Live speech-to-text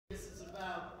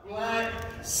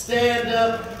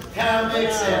stand-up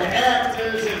comics and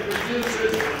actors and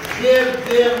producers. Give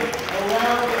them a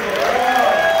round of applause.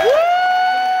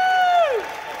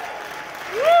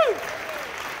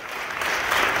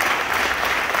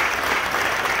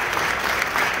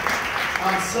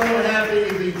 I'm so happy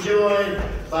to be joined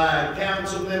by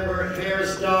Councilmember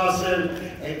Harris-Dawson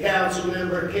and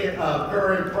Councilmember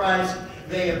Curren Price.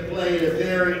 They have played a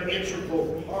very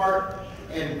integral part,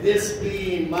 and this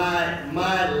being my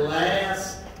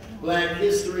last Black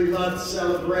History Month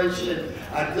celebration,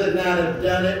 I could not have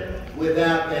done it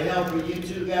without the help of you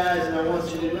two guys, and I want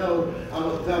you to know I'm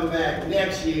going to come back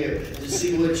next year to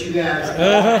see what you guys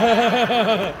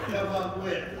come up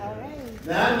with.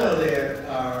 Now, I know there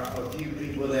are a few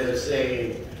people that are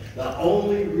saying the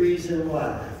only reason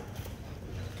why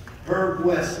Herb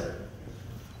Wesson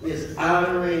is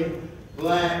honoring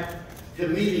Black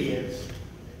comedians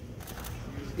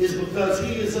is because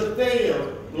he is a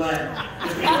failed Black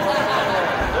comedian.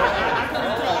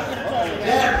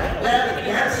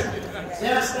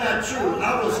 That's not true.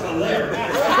 I was hilarious.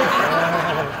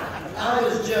 I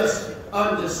was just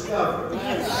undiscovered.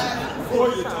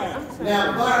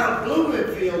 Now, Bob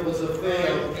Blumenfield was a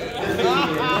failed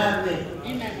comedian, not me.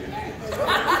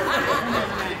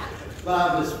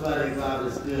 Bob is funny, Bob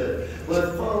is good.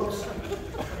 But folks,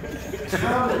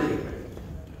 comedy.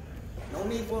 No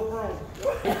need for a broom.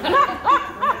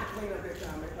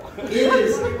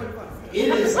 It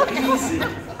is easy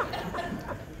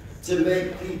to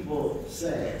make people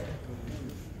sad.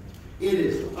 It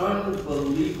is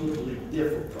unbelievably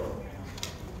difficult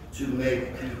to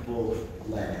make people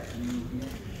laugh.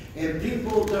 And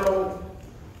people don't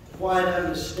quite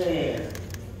understand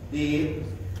the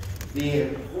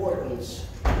importance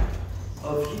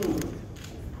of humor.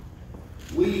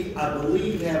 We, I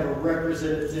believe, have a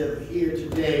representative here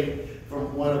today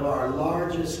from one of our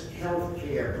largest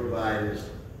healthcare providers,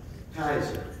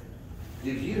 Kaiser.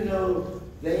 Did you know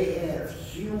they have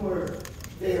humor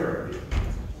therapy?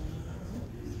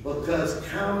 Because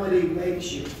comedy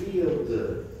makes you feel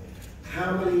good.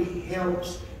 Comedy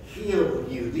helps heal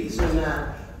you. These are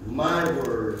not my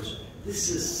words. This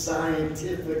is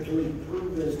scientifically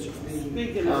proven to be.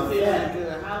 Speaking of feeling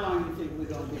good, how long do you think we're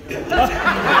going to be going?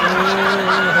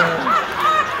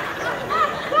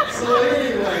 So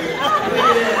anyway,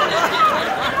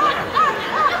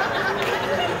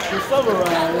 to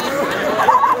summarize,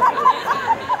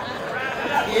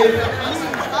 if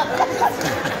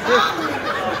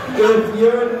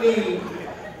your knee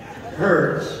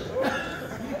hurts,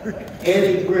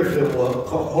 Eddie Griffin will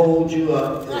hold you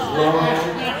up as long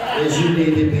as you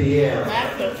need to be held.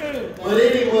 But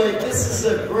anyway, this is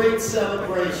a great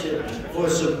celebration for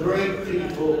some great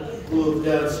people who have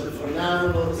done some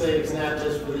phenomenal things, not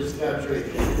just for this country,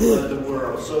 but the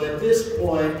world. So at this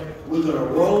point, we're going to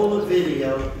roll the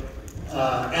video.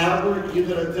 Albert, you're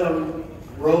going to come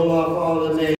roll off all the names.